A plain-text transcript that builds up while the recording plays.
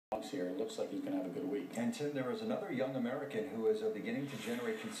here. It looks like he's going to have a good week. And Tim, there is another young American who is beginning to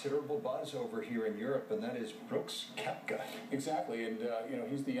generate considerable buzz over here in Europe, and that is Koepka. Exactly, and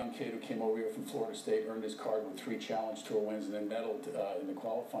he's the young kid who came over here from Florida State, earned his card with 3 Challenge Tour wins, and then medaled in the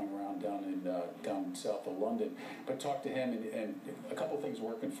qualifying round down south of London. But talked to him, and a couple of things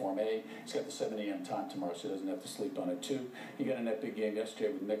working for him. A, he's got the 7 a.m. time tomorrow, so he doesn't have to sleep on it. 2, he got in that big game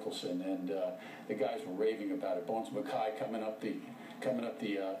yesterday with Mickelson, and the guys were raving about it. Bones Mackay coming up the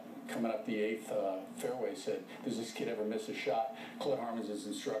 8th fairway said, "Does this kid ever miss a shot?" Clint Harmon's his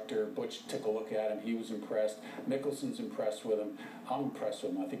instructor. Butch took a look at him. He was impressed. Mickelson's impressed with him. I'm impressed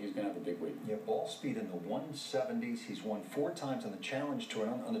with him. I think he's going to have a big week. Yeah, ball speed in the 170s. He's won 4 times on the Challenge Tour.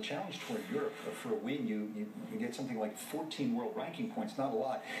 And on the Challenge Tour in Europe, for a win, you get something like 14 world ranking points, not a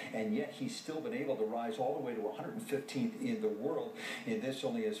lot. And yet he's still been able to rise all the way to 115th in the world. And this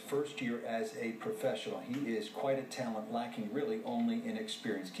only his first year as a professional. He is quite a talent, lacking really only in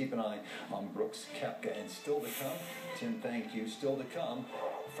experience. Keep an eye on Koepka. And still to come, Tim, thank you. Still to come,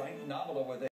 Frank Novola with